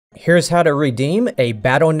Here's how to redeem a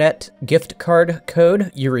Battlenet gift card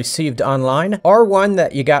code you received online, or one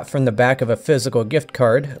that you got from the back of a physical gift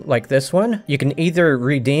card like this one. You can either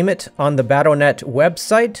redeem it on the Battlenet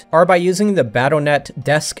website or by using the Battlenet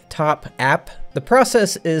desktop app. The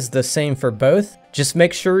process is the same for both. Just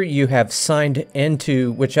make sure you have signed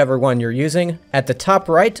into whichever one you're using. At the top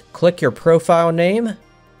right, click your profile name,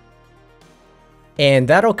 and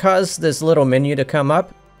that'll cause this little menu to come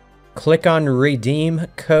up. Click on Redeem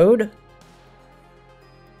Code.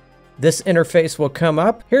 This interface will come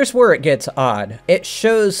up. Here's where it gets odd. It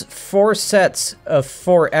shows 4 sets of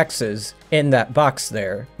 4 X's in that box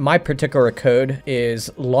there. My particular code is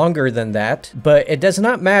longer than that, but it does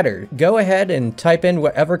not matter. Go ahead and type in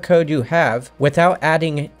whatever code you have without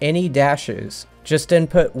adding any dashes. Just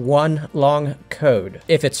input one long code.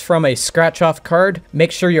 If it's from a scratch-off card,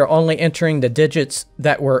 make sure you're only entering the digits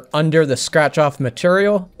that were under the scratch-off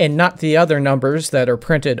material and not the other numbers that are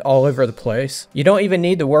printed all over the place. You don't even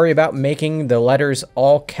need to worry about making the letters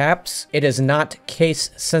all caps. It is not case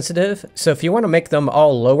sensitive, so if you want to make them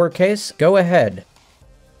all lowercase, go ahead.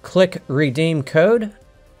 Click Redeem Code.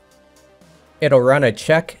 It'll run a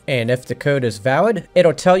check, and if the code is valid,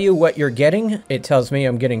 it'll tell you what you're getting. It tells me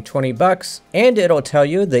I'm getting 20 bucks, and it'll tell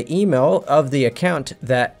you the email of the account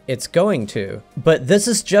that it's going to. But this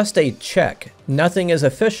is just a check. Nothing is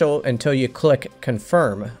official until you click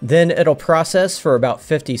confirm. Then it'll process for about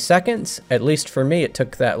 50 seconds. At least for me, it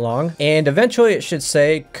took that long. And eventually it should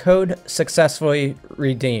say code successfully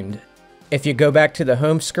redeemed. If you go back to the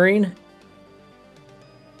home screen,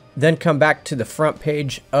 then come back to the front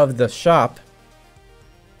page of the shop,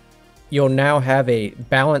 you'll now have a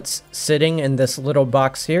balance sitting in this little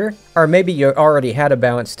box here. Or maybe you already had a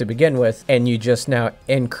balance to begin with and you just now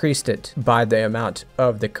increased it by the amount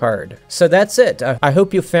of the card. So that's it. I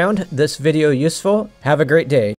hope you found this video useful. Have a great day.